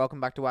Welcome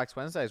back to Wax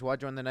Wednesdays. Why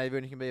join the Navy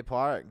when you can be a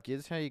pirate?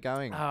 Giz, how are you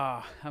going?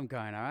 Oh, I'm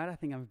going all right. I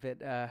think I'm a bit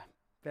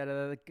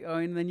better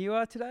going than you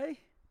are today.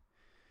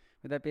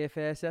 Would that be a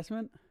fair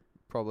assessment?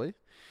 Probably.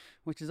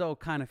 Which is all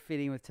kind of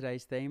fitting with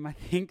today's theme, I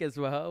think, as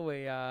well.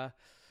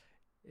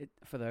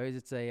 For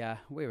those,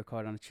 we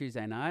record on a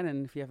Tuesday night,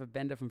 and if you have a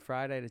bender from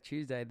Friday to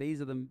Tuesday, these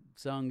are the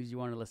songs you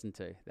want to listen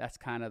to. That's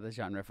kind of the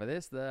genre for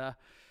this. The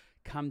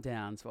come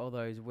downs for all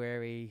those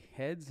weary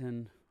heads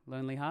and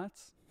lonely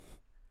hearts.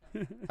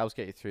 Helps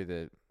get you through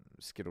the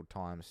skittled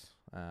times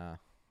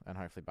and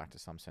hopefully back to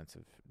some sense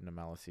of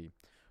normality.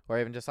 Or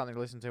even just something to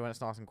listen to when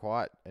it's nice and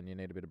quiet and you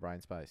need a bit of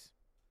brain space.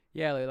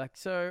 Yeah, Lou,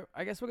 so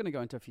I guess we're going to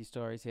go into a few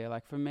stories here.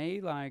 Like for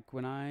me,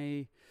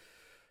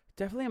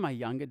 definitely in my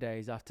younger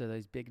days after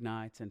those big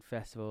nights and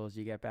festivals,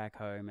 you get back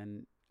home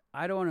and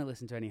I don't want to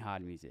listen to any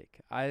hard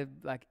music. I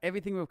like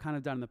everything we've kind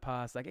of done in the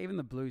past, like even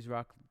the blues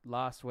rock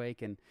last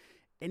week and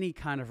any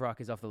kind of rock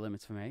is off the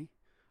limits for me.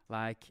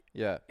 Like,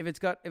 yeah,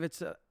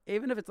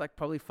 even if it's like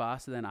probably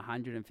faster than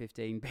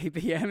 115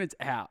 BPM, it's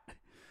out.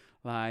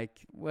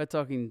 Like, we're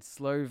talking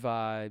slow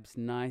vibes,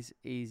 nice,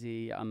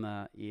 easy on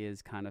the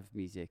ears kind of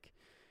music.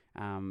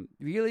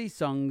 Really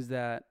songs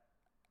that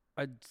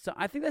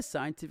I think they're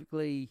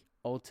scientifically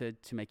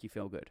altered to make you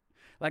feel good.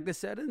 Like, there's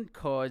certain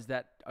chords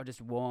that are just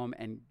warm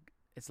and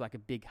it's like a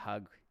big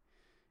hug.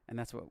 And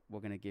that's what we're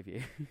going to give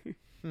you.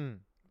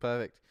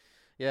 Perfect.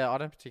 Yeah, I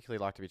don't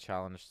particularly like to be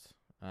challenged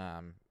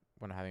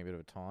when I'm having a bit of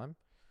a time.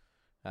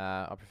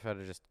 I prefer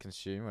to just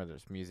consume, whether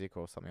it's music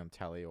or something on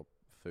telly or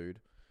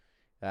food.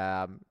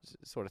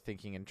 Sort of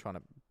thinking and trying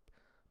to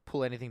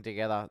pull anything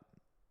together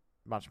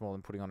much more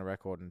than putting on a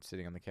record and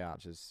sitting on the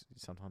couch is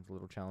sometimes a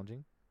little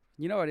challenging.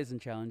 You know what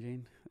isn't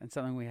challenging and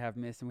something we have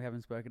missed and we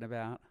haven't spoken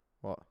about?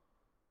 What?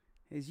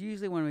 Is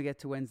usually when we get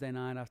to Wednesday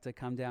night after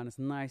come down, it's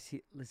nice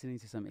listening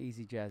to some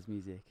easy jazz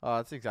music. Oh,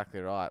 that's exactly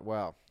right.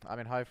 Well, I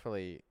mean,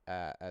 hopefully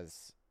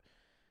as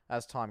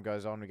time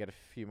goes on, we get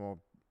a few more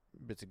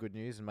bits of good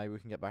news and maybe we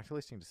can get back to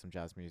listening to some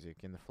jazz music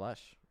in the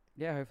flesh.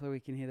 Yeah, hopefully we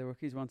can hear the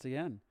Rookies once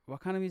again. What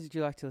kind of music do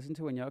you like to listen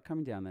to when you're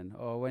coming down then?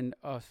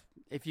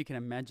 If you can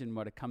imagine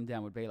what a come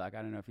down would be like.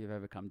 I don't know if you've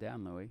ever come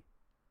down, Louis.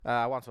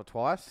 Once or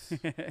twice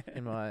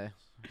in my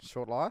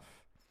short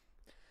life.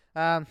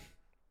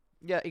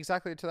 Yeah,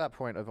 exactly to that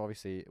point of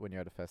obviously when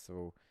you're at a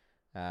festival,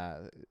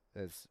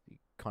 there's you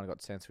kind of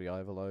got sensory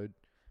overload.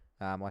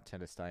 I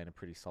tend to stay in a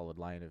pretty solid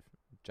lane of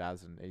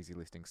jazz and easy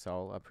listening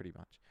soul.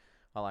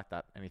 I like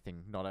that.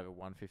 Anything not over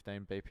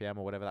 115 BPM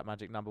or whatever that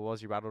magic number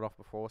was you rattled off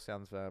before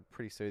sounds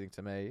pretty soothing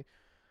to me.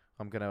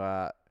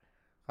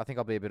 I think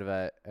I'll be a bit of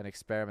an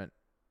experiment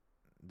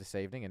this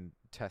evening and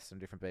test some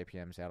different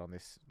BPMs out on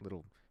this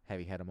little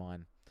heavy head of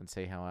mine and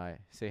see how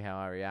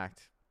I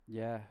react.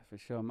 Yeah, for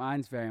sure.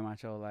 Mine's very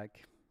much all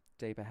like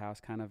deeper house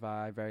kind of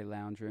vibe, very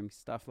lounge room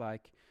stuff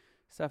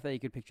that you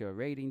could picture a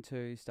reading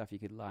to, stuff you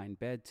could lie in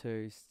bed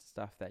to,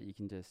 stuff that you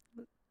can just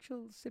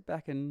chill, sit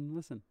back and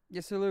listen. Yeah,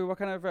 so Lou, what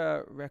kind of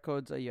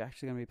records are you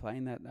actually going to be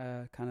playing that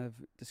kind of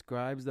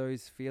describes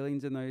those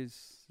feelings and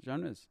those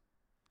genres?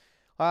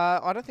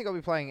 I don't think I'll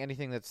be playing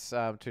anything that's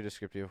too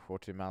descriptive or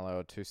too mellow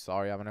or too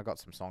sorry. I mean, I've got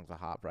some songs of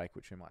heartbreak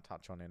which we might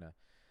touch on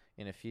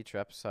in a future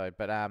episode.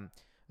 But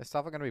the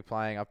stuff I'm going to be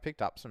playing, I've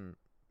picked up some.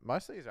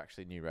 Most of these are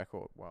actually new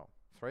record. Well,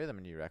 3 of them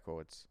are new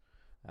records,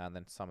 and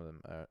then some of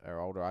them are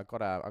older. I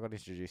got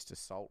introduced to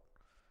Salt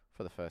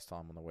for the first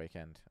time on the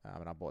weekend,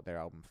 and I bought their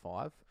album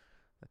 5.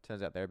 It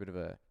turns out they're a bit of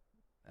a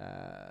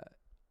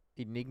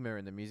enigma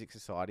in the music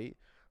society.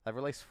 They've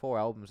released 4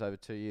 albums over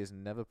 2 years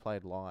and never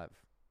played live.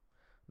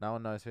 No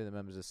one knows who the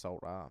members of Salt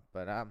are,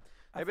 but a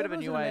bit of a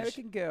new age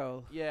American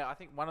girl. Yeah, I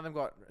think one of them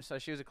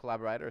she was a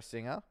collaborator, a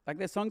singer. Like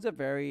their songs are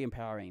very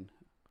empowering.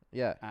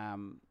 Yeah.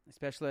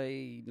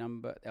 Especially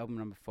album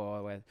number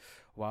 4, where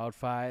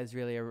Wildfire is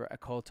really a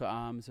call to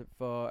arms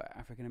for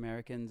African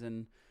Americans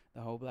and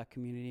the whole black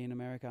community in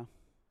America.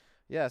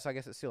 Yeah, so I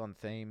guess it's still on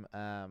theme.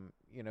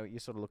 You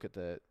sort of look at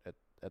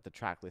the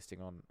track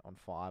listing on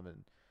 5,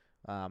 and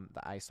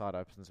the A side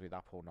opens with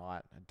Up All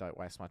Night and Don't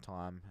Waste My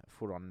Time,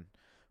 Foot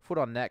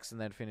on Next, and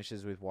then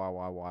finishes with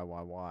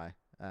Why,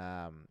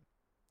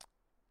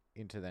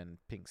 into then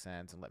Pink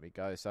Sands and Let Me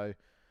Go. So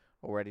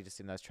already just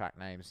in those track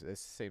names, this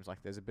seems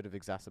like there's a bit of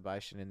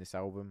exacerbation in this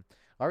album.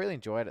 I really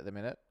enjoy it at the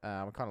minute.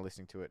 I'm kind of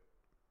listening to it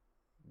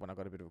when I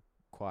got a bit of a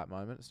quiet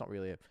moment. It's not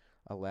really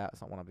a loud.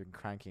 It's not one I've been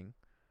cranking.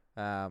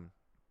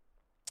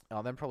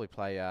 I'll then probably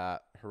play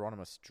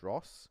Hieronymus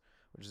Dross,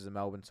 which is a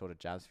Melbourne sort of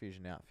jazz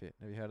fusion outfit.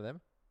 Have you heard of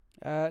them?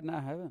 No, I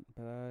haven't,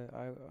 but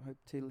I hope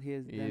to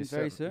hear them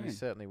very soon. You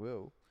certainly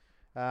will.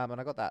 And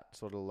I got that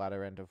sort of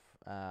latter end of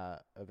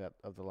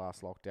the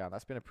last lockdown.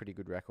 That's been a pretty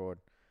good record.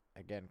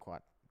 Again,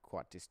 quite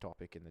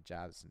dystopic in the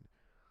jazz and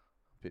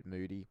a bit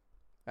moody.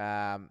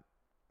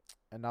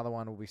 Another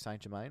one will be Saint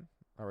Germain.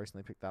 I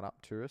recently picked that up.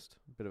 Tourist,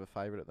 a bit of a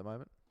favourite at the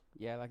moment.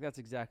 Yeah, like that's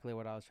exactly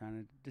what I was trying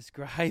to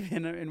describe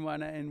in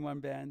one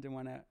band and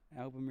one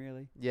album,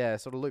 really. Yeah,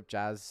 sort of loop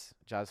jazz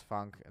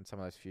funk, and some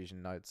of those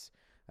fusion notes.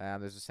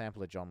 There's a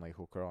sample of John Lee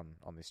Hooker on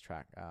this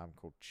track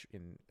called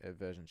in a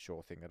version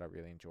Sure Thing that I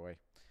really enjoy.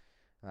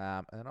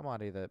 And then I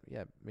might either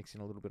mix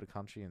in a little bit of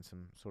country and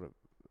some sort of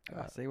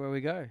See where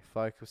we go.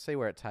 folk. We'll see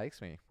where it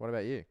takes me. What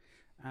about you?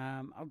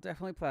 I'll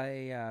definitely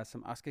play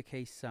some Oscar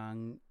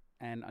Keys-sung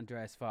and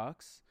Andreas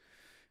Fox.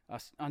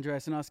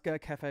 Andreas and Oscar,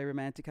 Cafe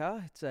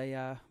Romantica. It's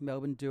a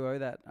Melbourne duo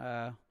that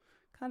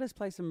kind of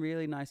play some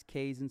really nice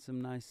keys and some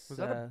nice Was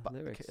that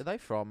lyrics. Are they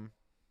from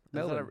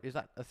Melbourne. Is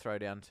that a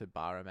throwdown to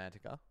Bar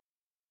Romantica?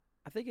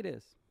 I think it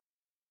is.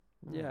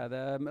 Yeah,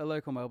 they're a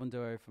local Melbourne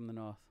duo from the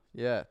north.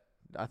 Yeah,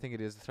 I think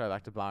it is a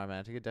throwback to Bar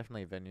Romantica.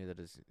 Definitely a venue that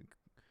has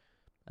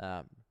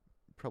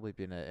probably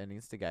been an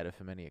instigator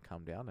for many to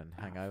come down and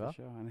hang over. For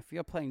sure. And if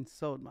you're playing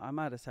Salt, I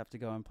might just have to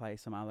go and play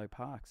some Arlo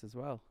Parks as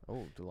well. Oh,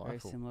 Very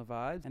delightful. similar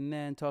vibes. And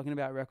then talking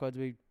about records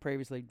we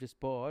previously just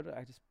bought,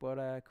 I just bought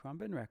a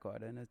Crumbin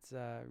record, and it's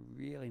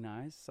really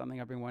nice.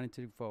 Something I've been wanting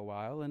to do for a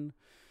while, and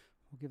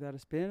we'll give that a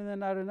spin. And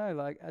then, I don't know,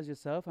 like as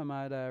yourself, I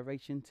might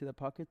reach into the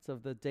pockets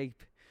of the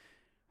deep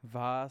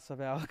vase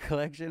of our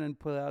collection and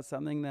pull out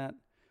something that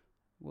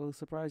will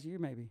surprise you,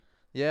 maybe.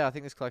 Yeah, I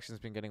think this collection's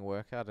been getting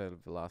work out over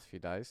the last few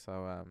days,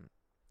 so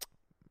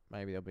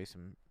maybe there'll be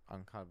some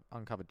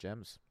uncovered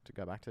gems to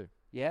go back to.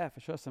 Yeah, for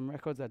sure. Some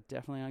records that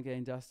definitely aren't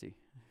getting dusty.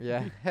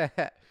 Yeah.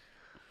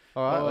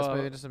 All right, let's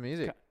move into some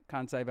music.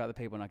 Can't say about the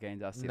people not getting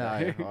dusty.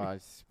 No, though. I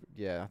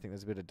think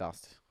there's a bit of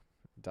dust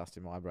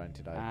in my brain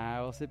today.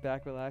 We'll sit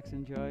back, relax,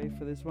 enjoy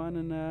for this one.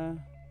 And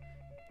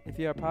if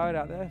you're a pirate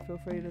out there, feel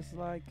free to just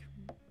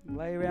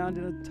lay around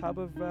in a tub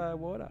of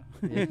water.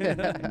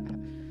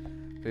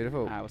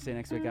 Beautiful. We'll see you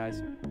next week,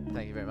 guys.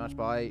 Thank you very much.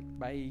 Bye.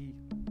 Bye.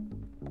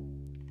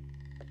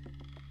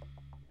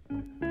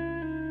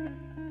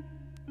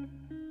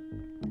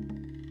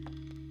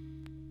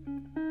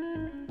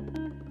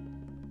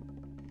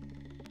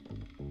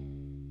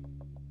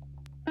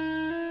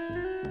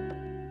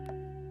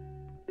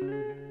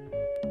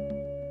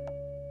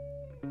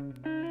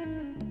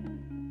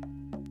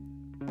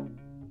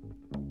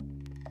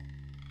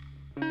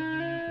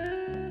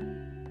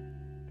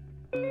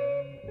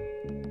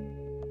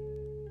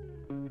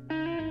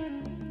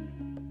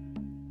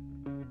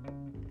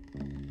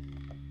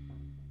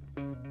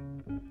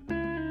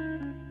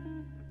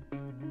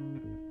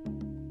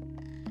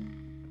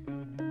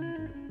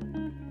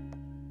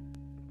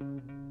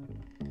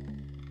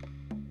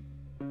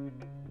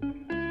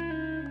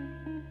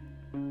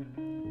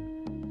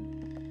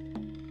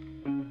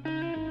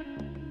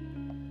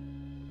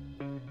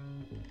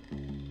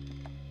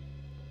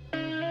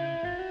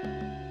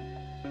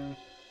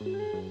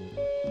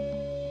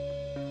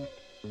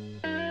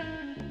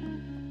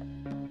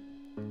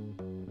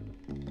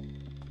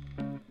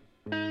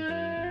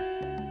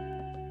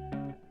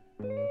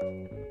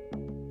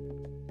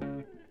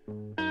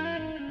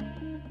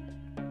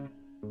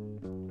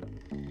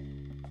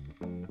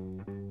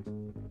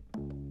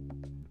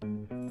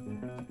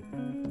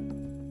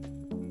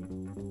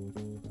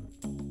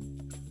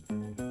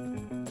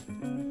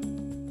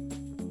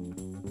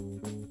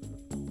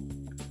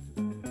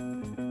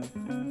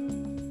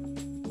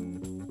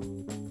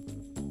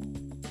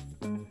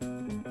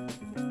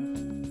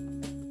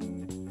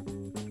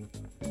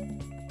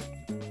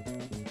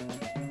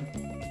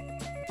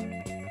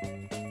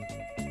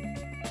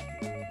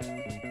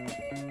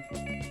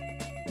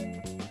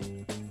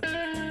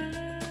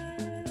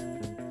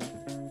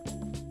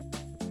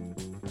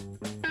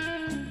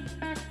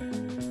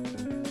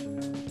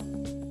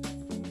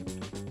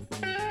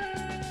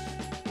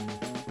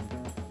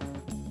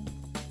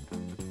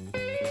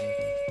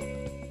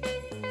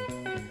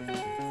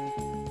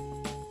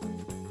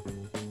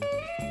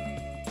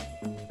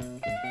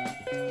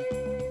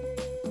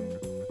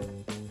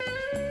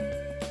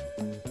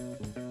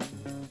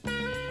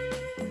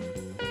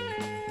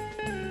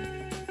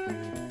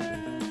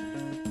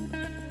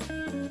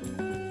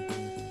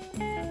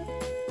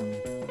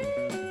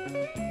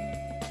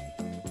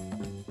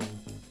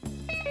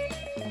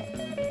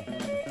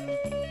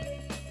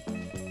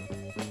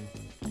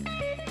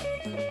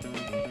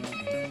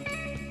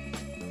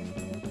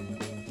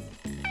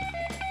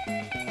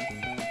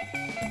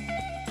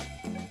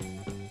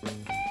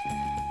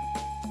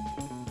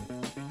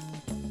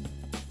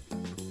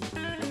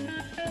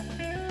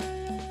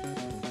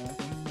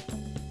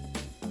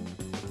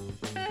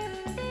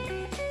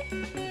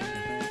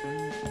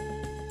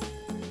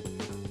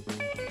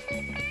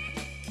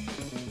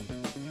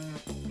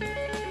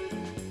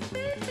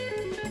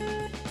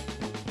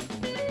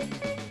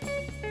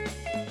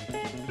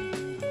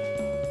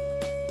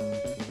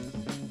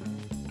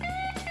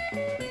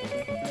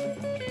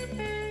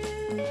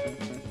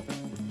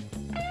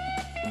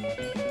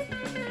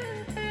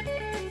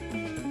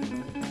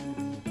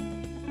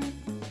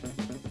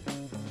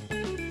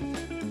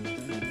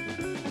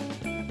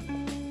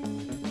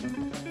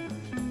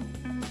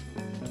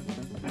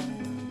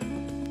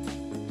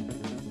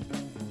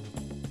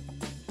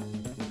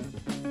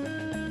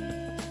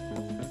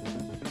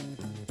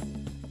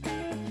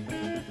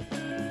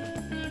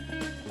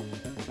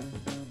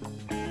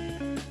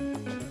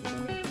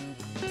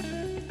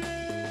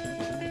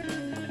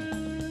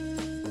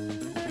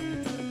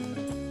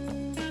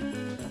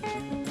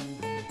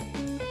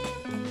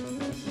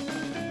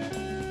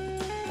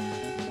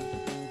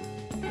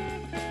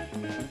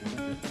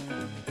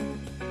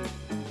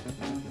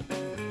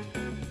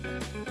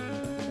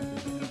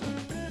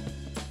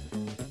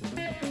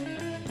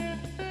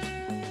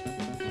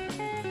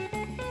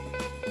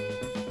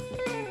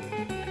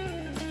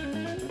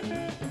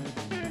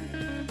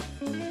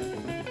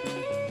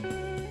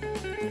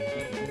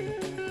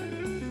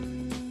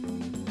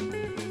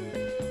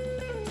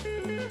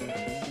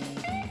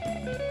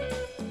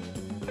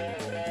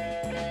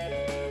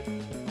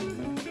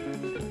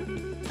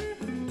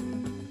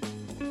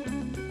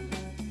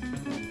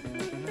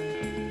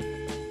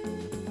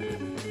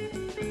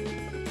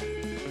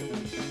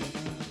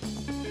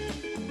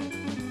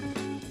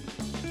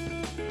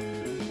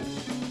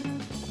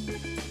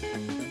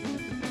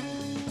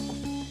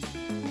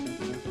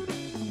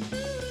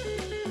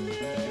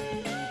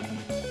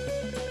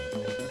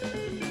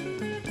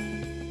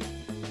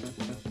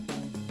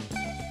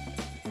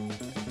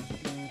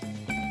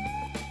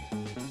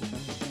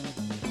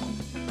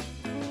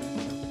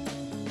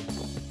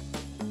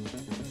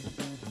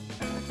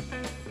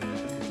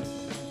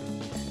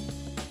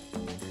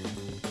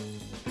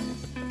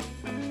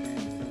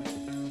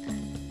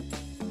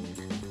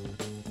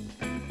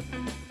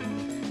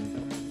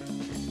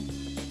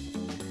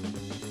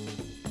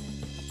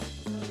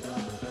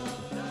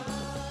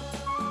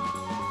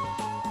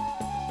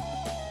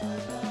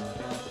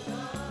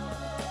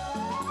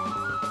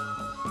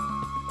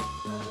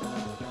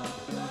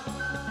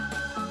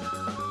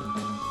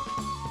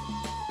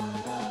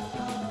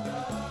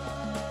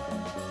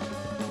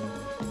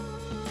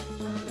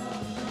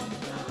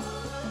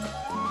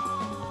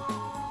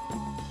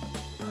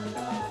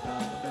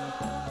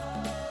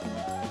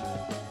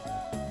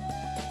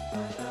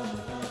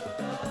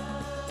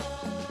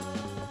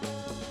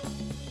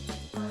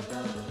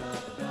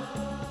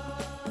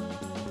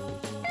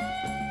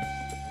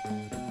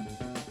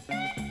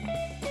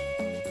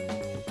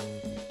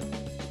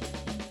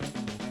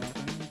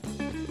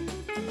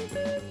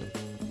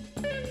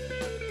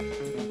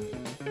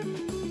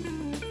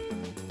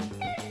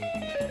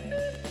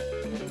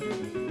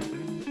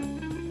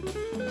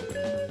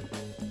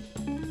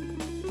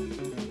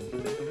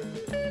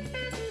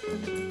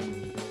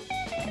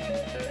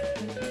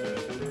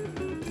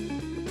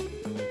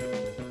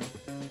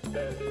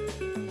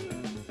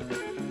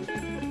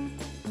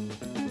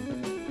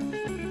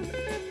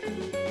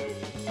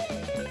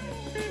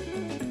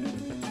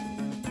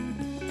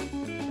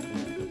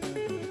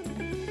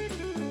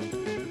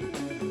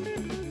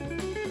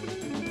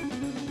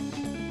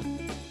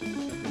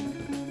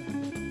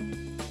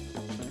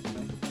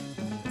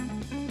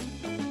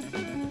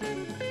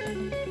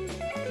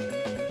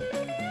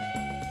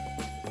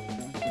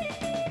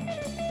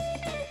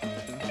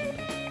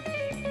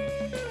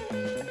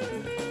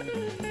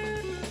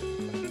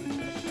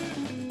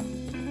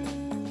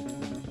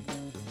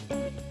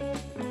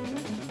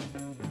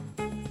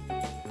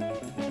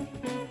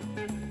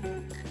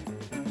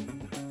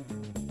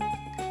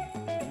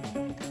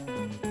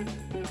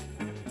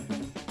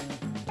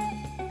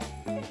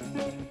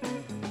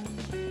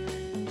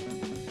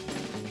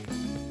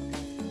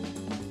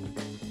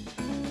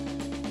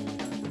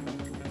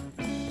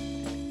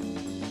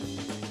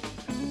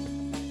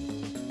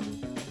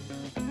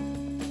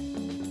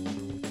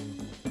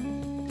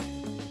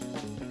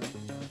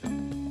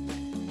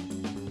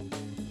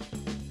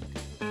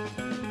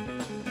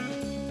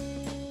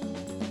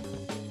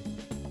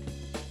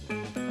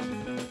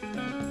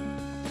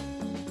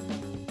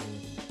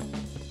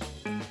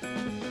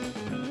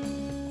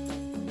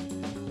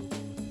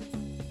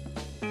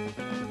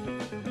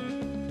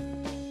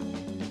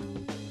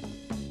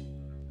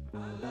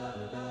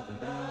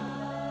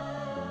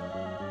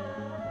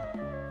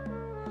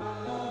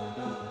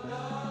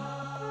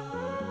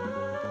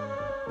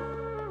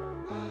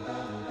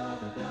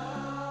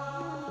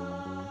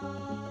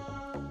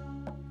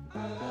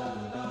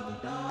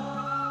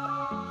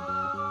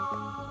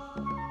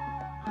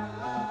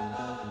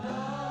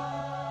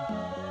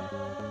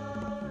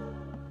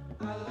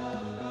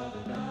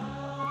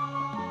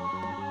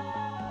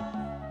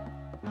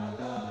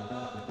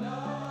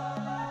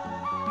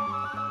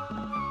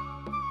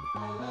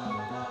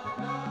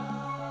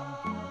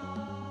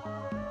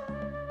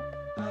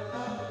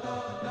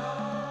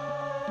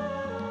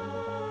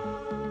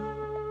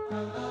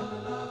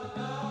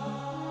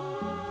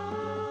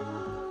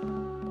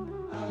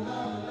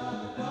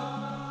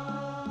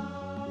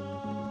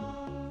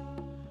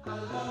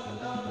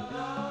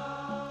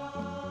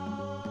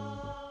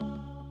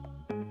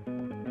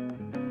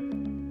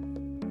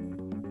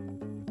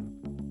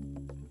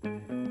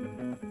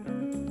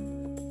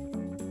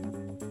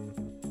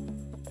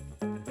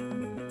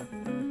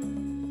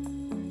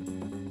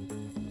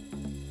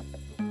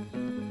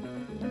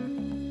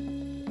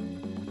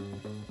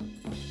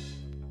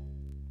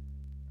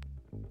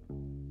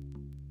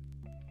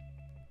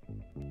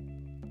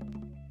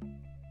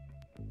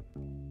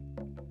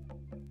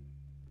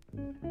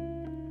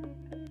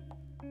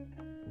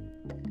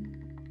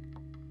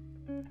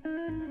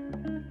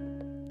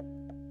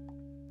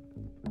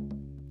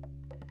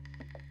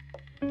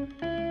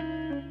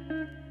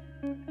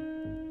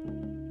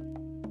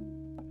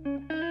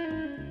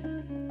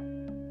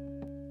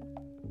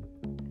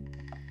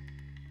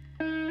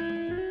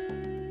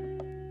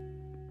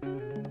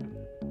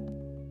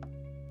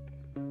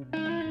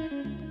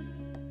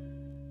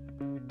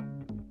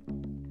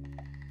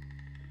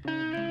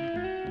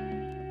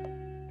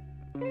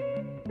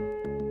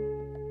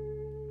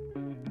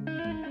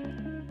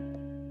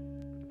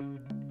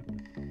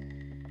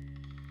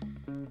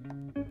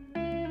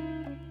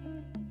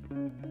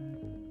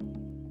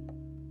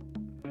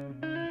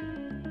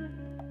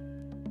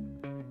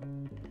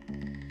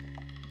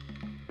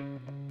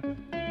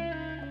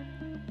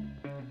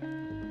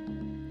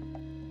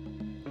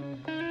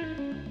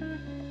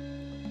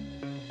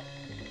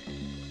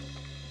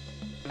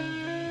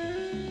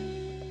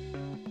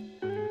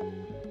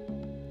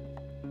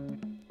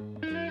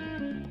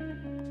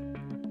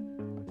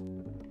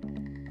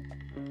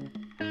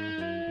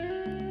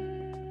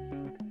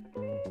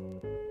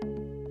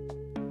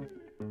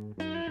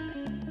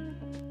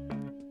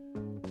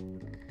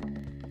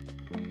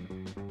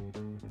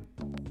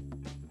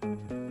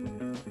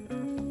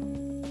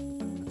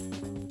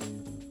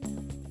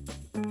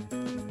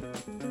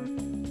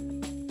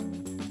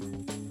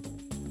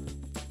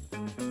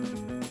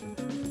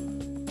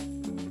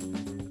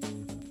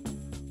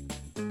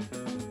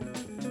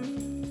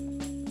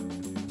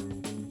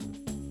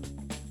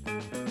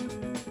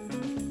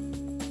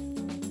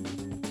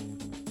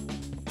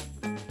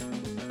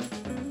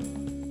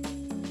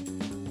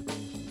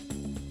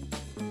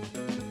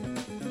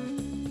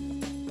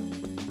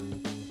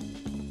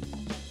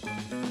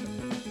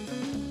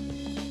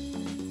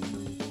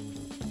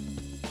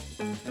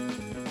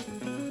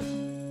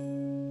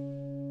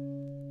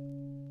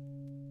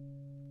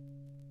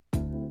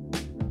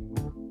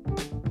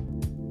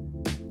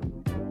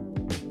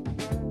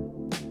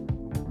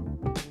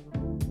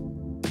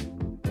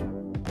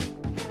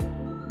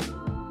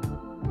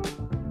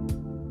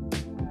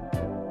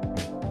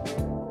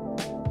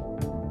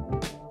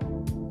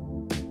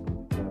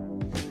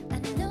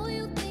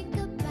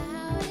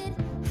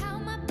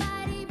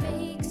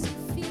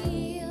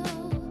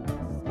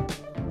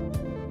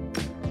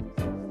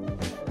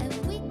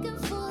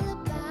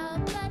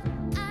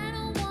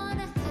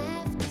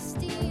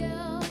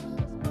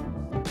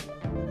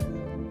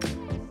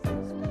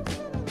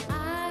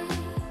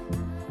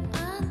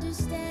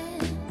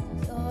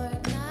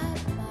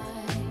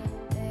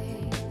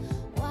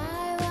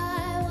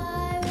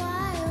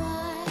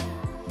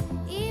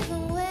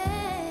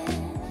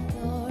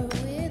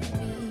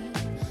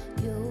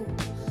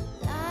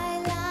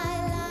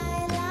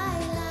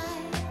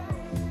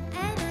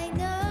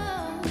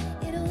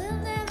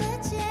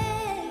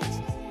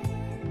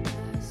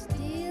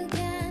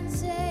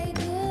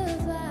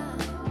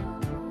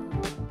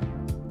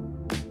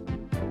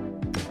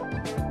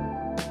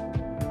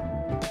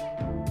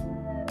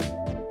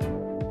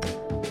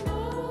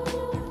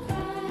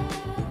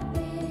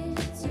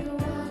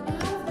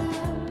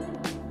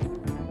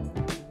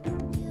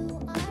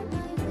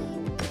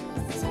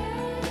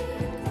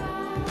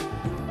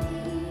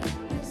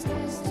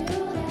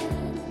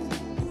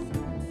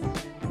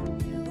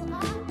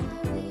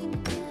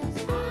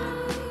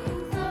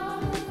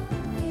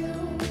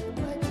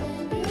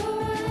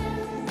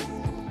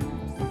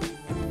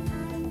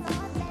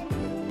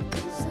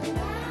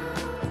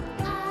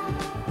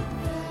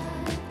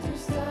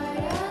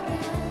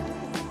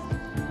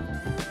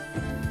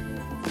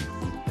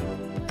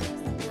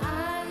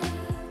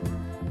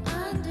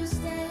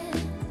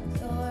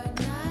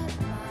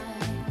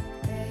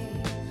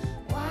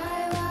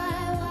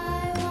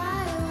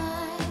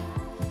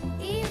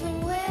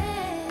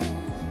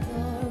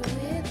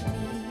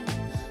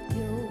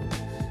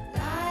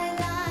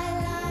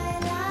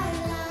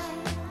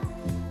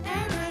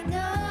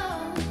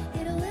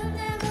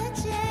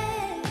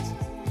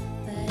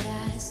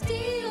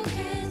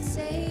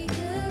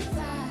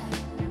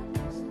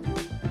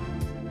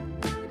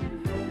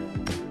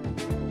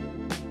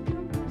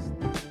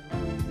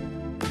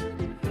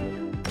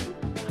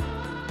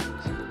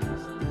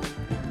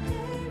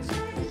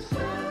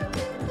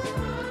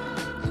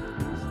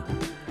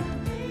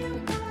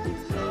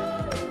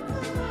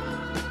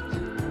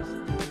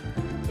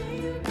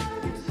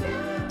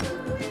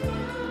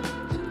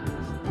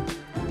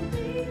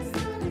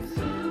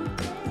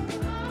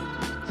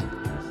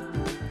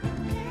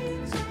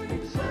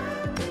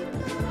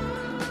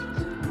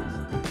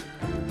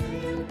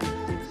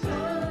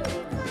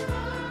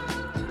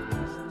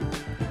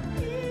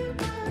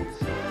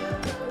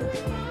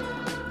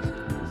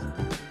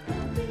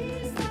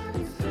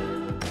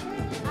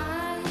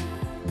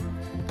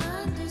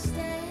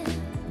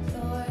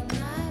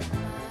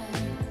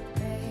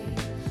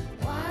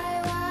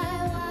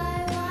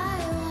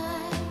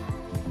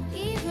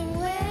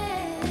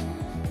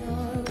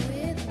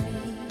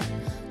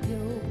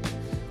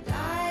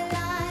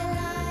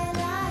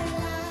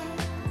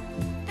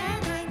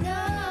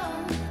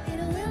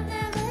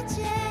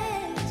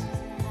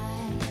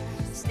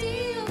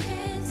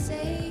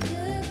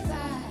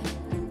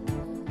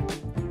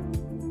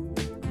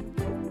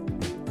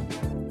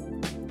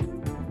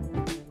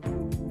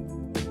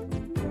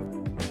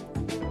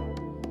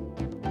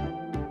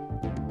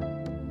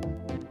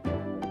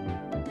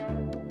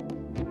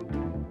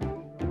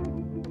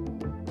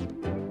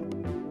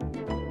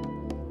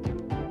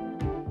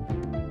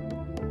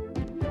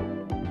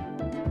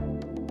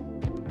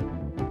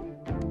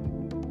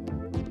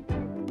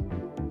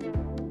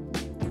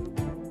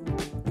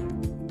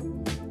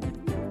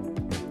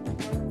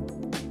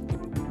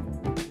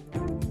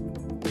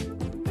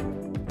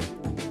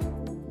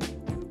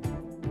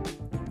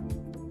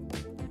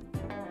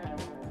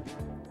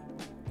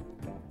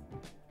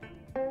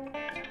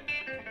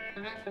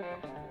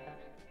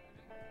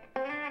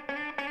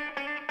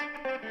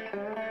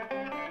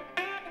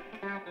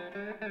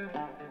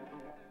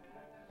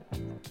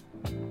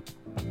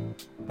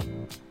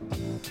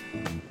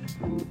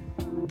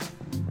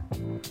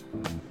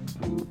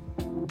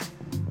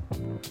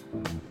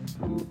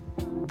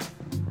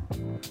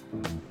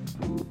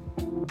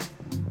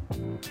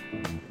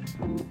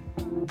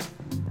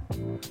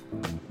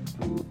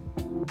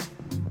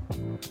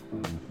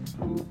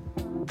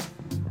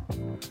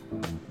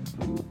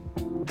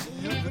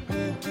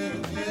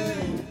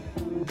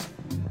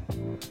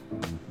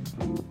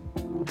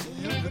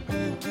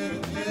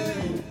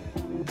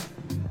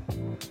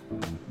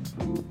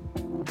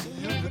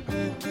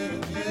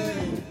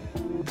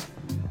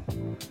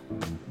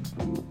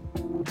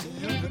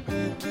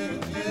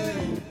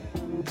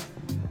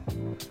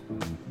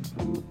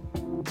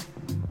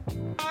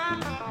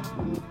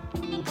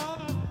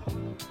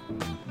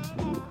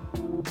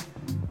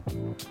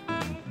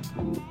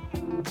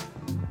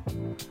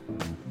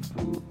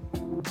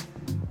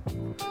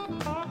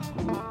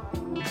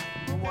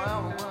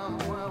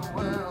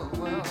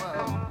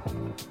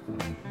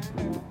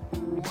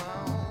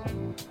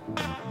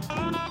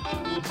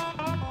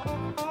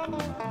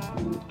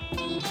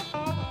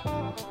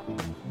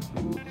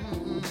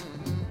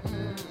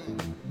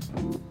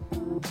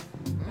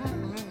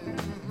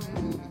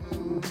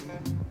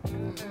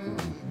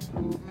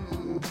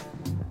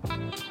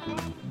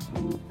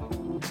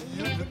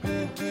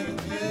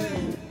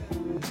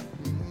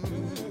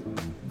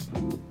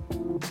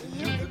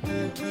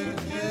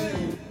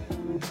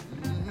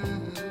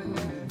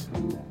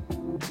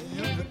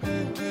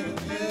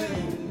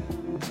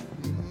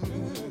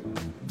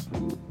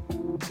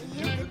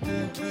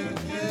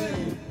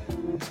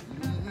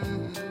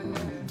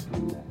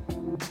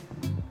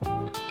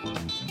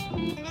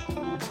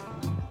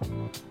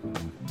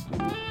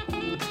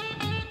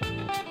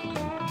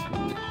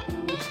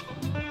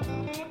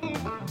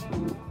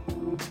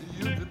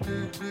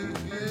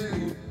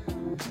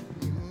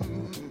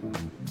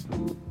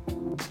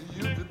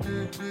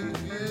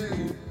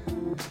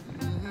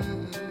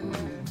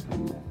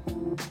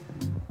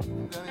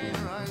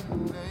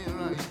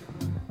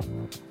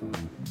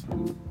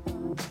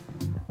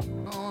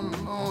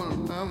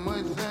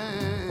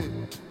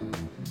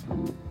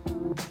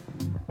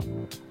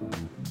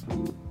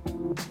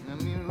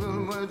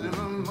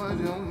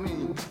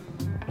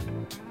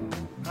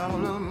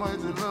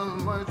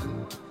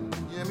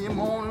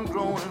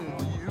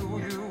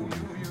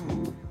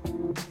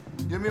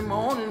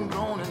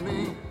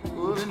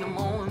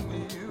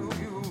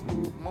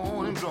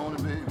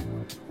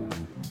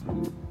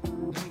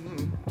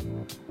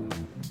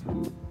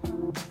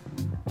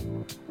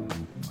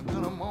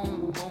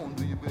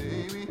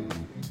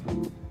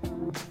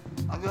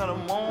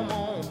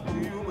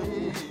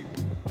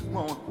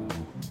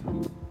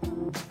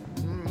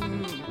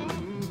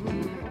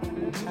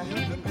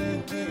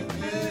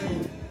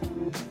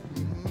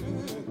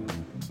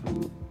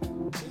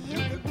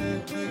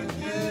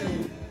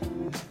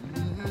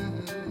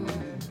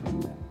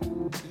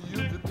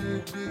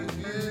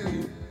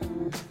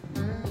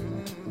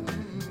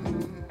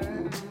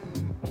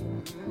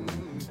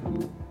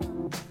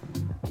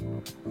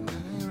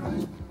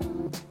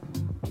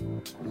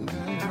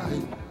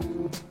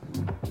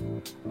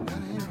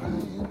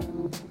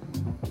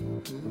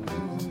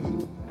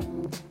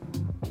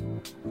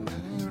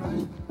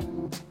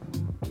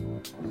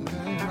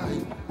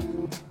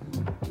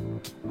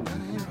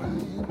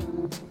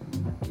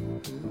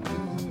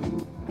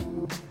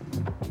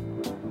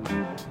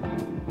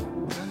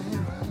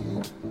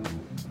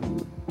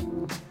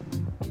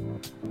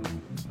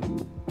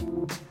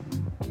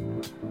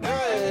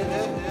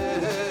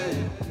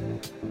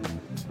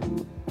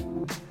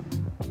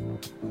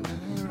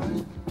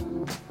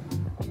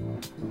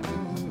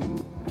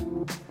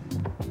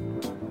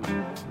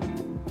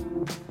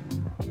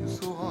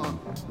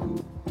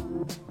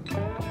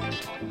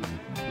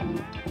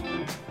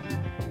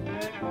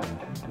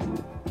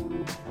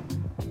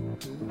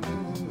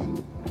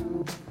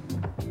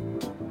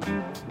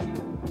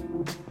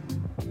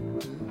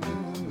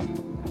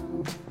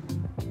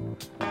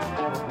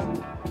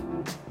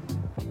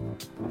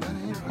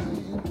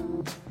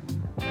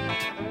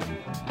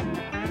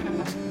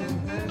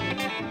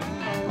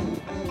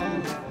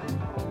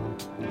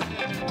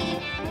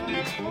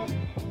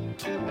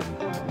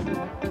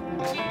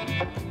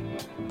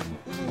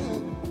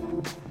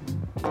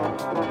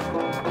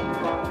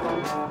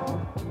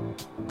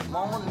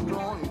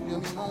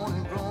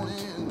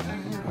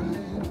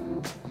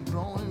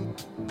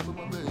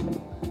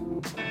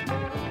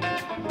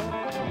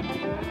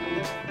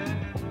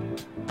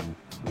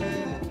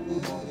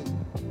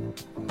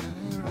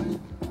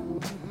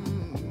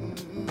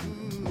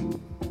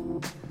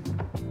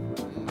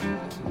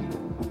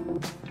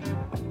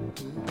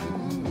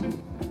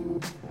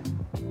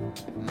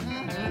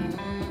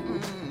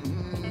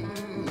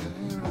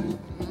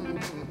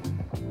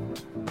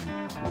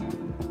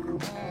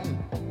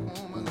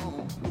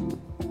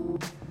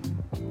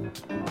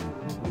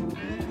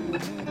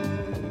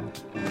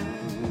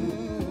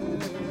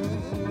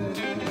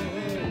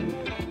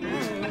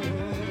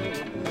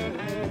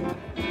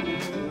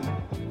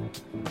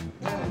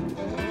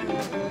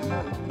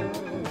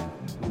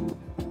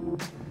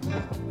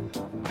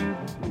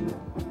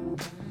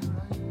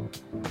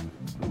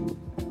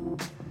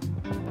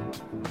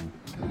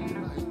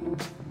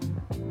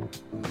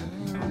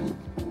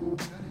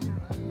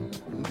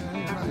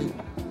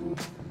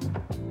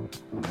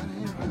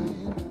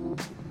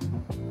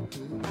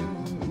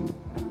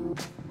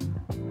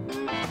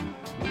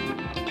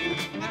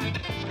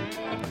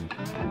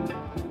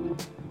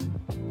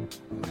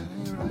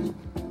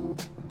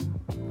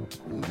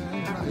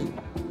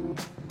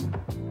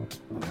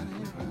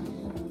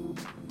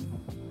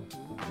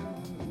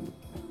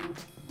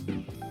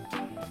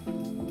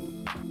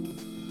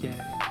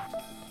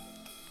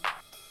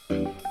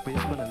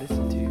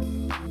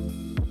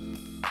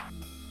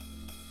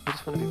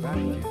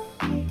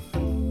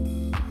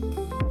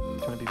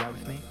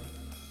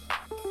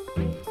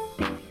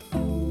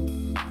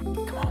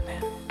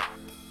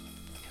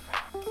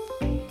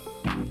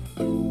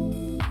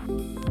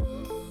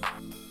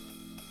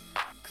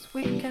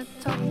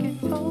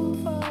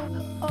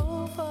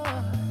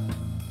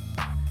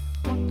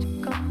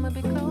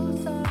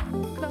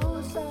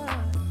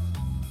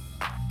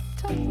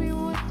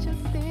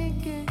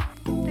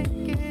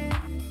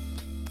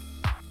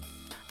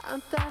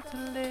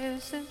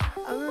 listen,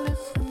 I'm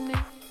listening.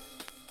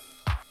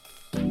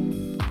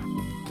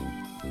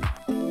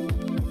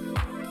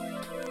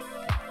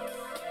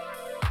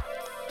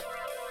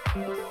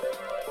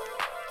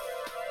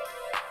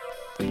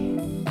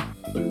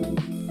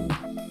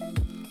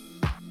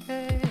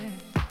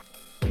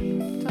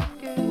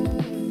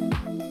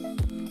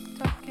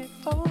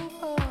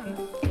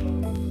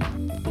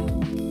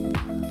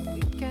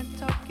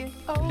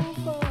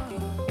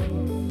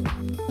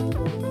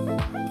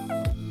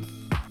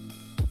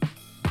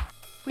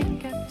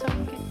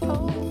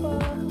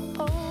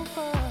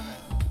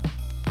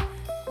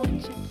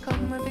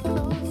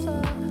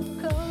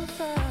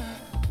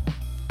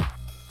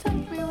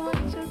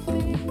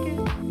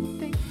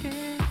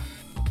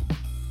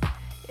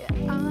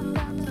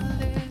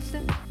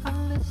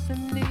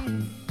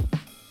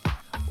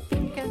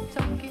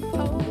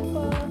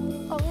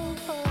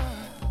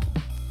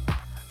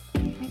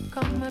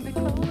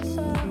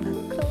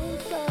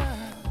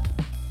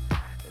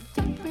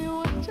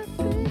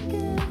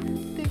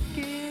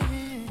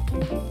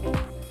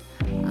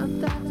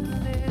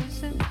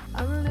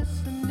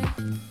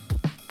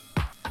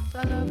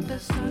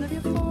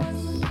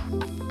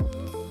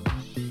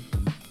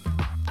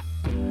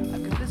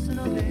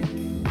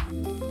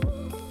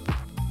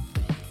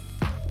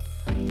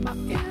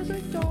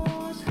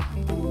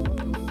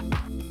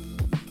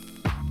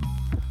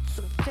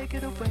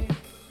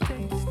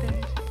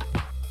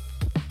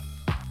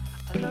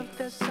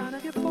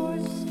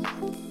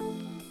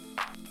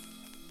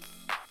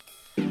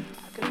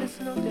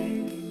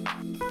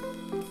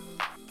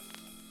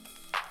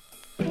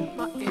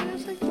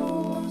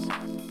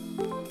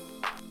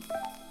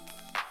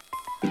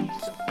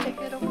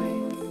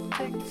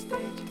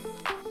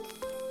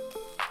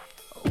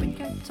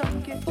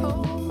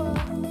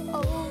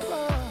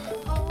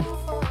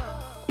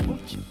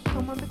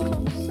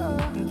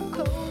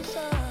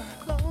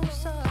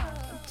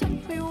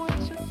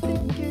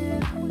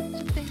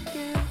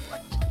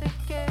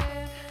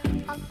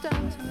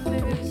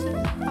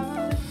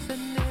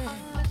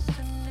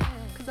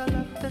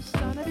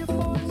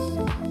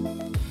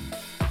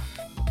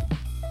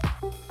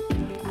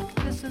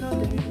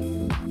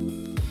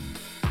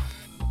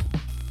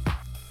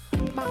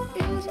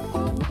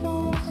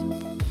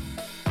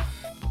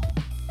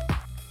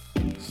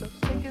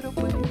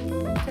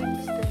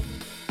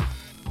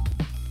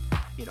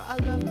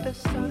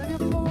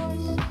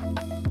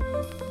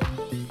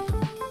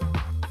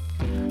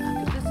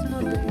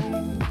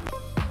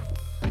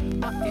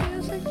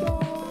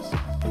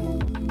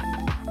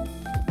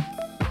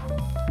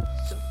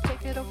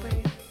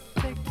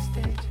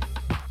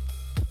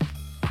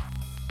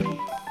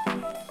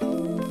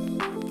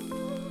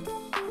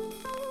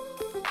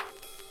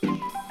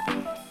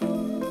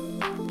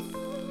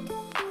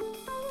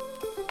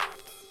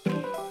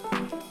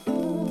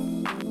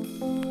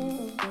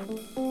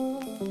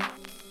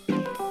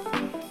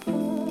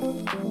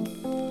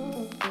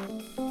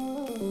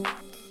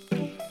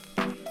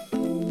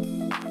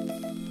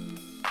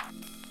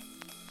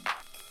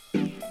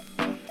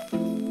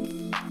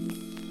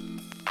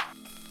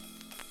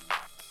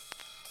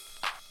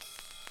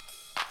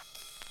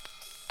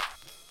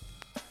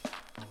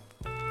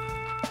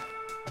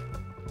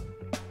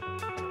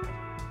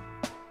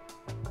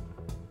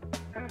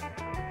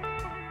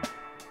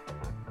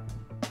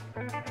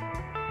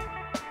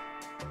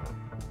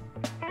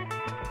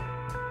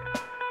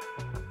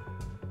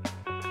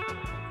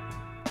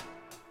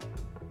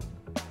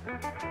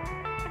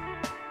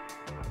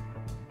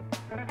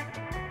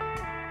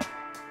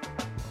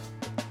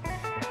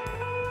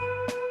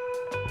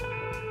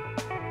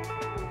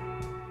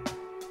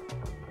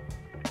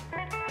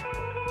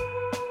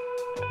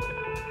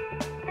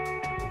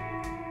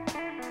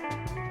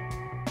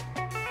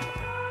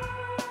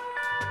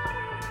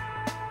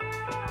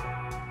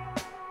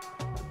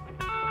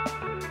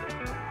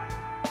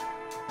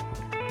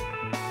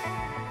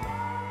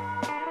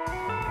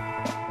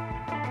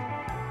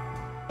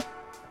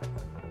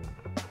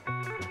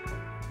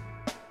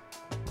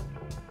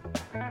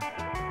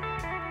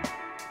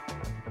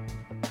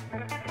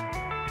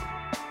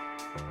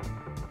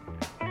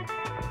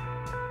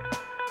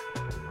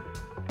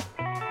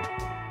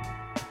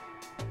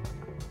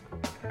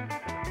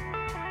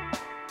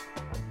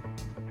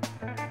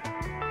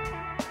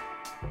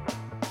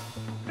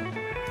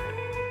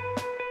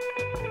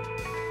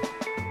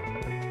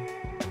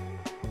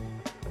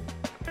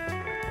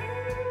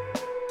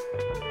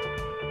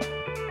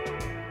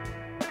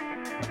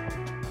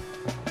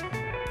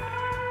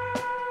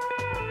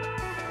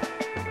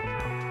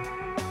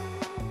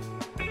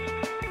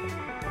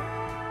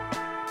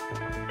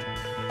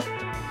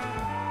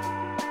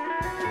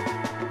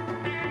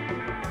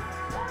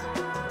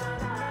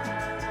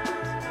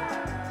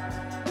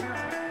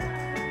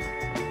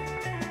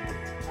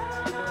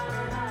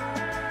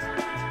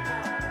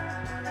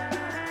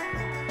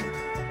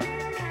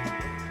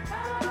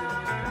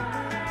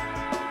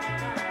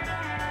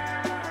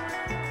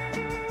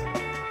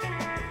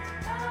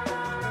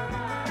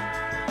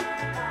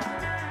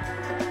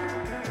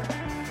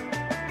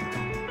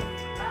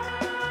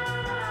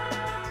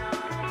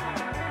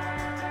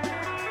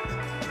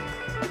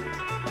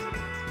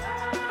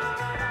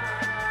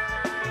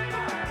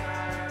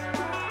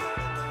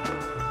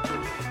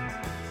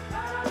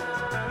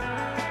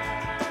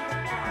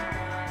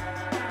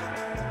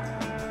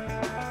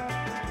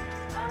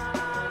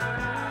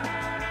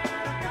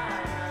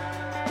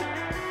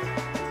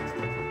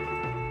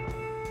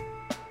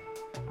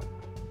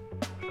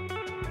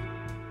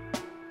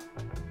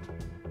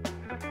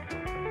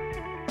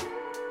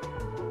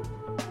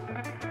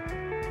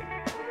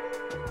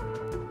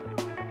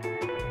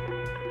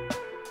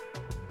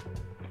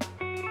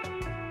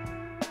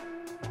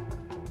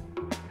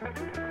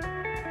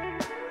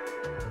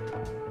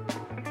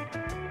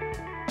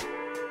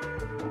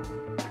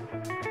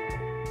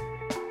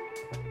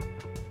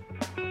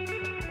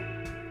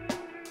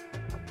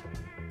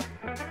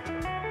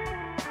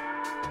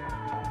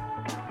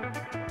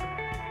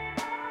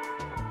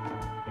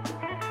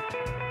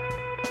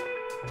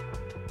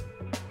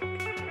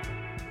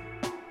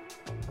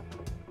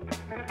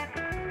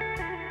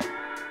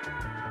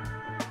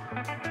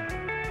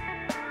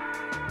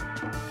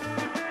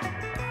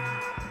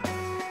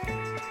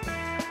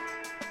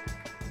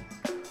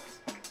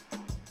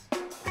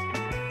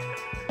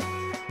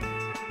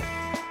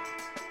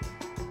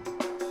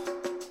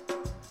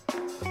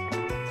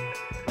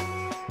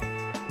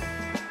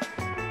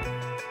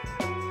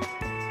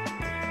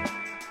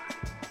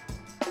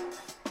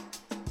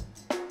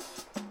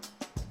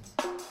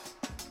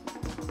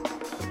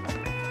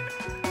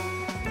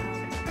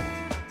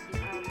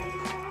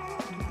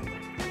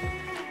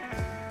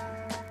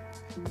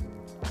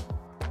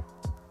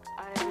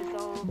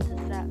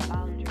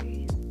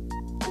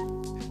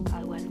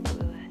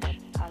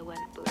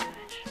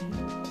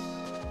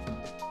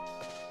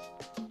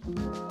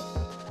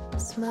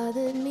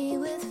 smothered me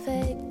with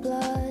fake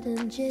blood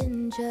and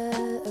ginger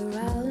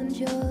around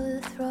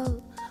your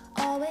throat.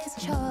 Always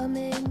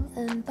charming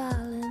and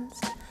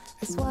balanced.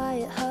 That's why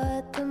it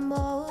hurt the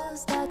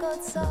most. I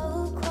got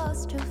so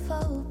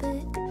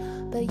claustrophobic,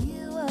 but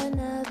you were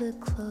never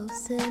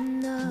close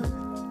enough.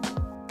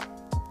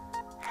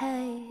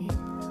 Hey,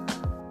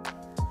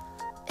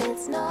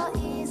 it's not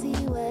easy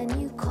when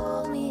you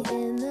call me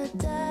in the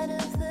dead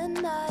of the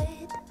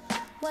night.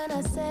 When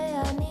I say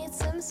I need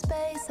some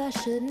space, I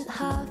shouldn't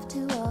have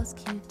to ask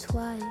you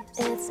twice.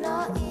 It's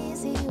not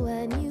easy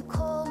when you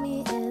call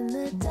me in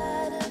the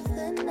dead of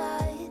the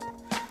night.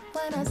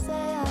 When I say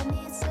I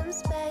need some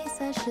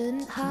space, I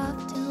shouldn't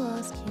have to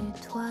ask you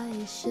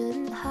twice.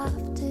 Shouldn't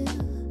have to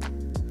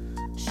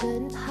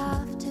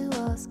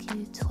ask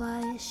you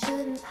twice.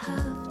 Shouldn't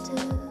have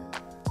to.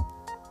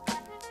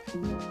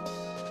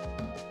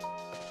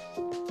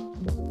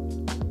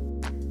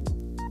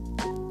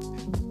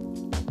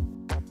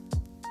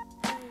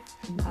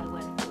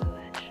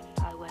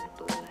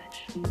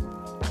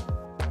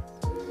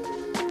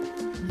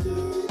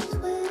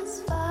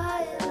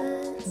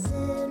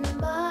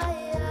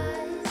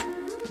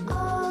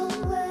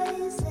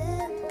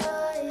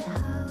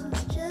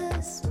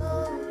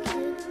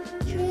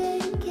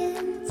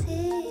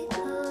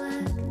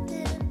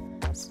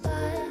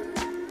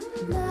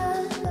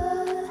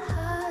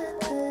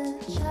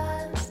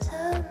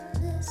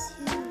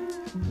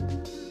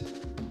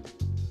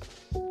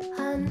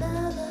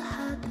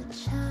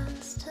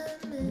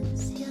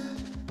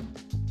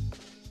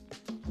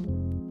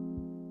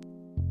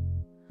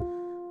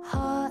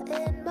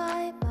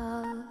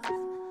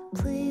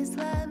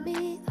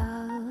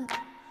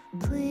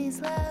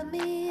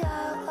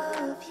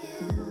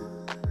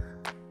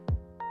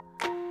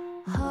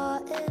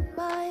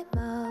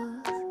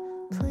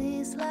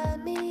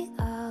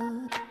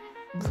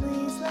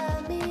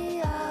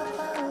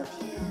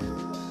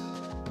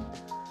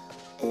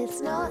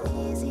 It's not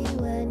easy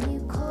when you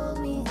call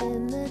me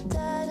in the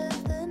dead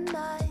of the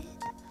night.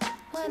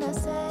 When I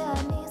say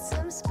I need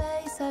some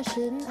space, I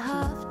shouldn't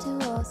have to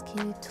ask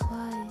you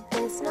twice.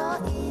 It's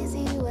not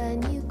easy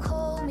when you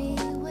call me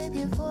with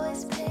your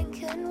voice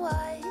pink and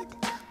white.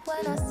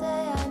 When I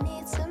say I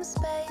need some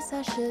space,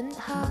 I shouldn't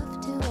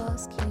have to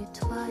ask you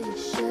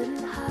twice.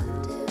 Shouldn't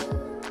have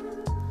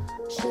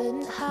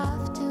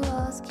to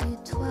ask you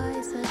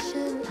twice. I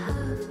shouldn't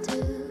have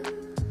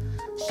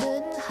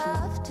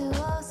to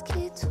ask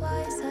you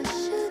twice. I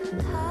shouldn't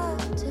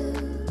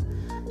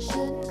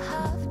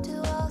have to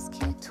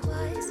ask you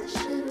twice. I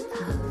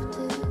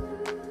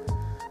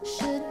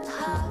shouldn't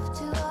have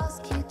to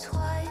ask you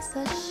twice.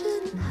 I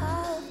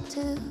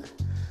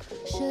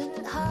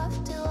shouldn't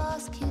have to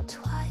ask you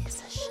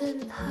twice. I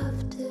shouldn't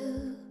have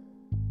to.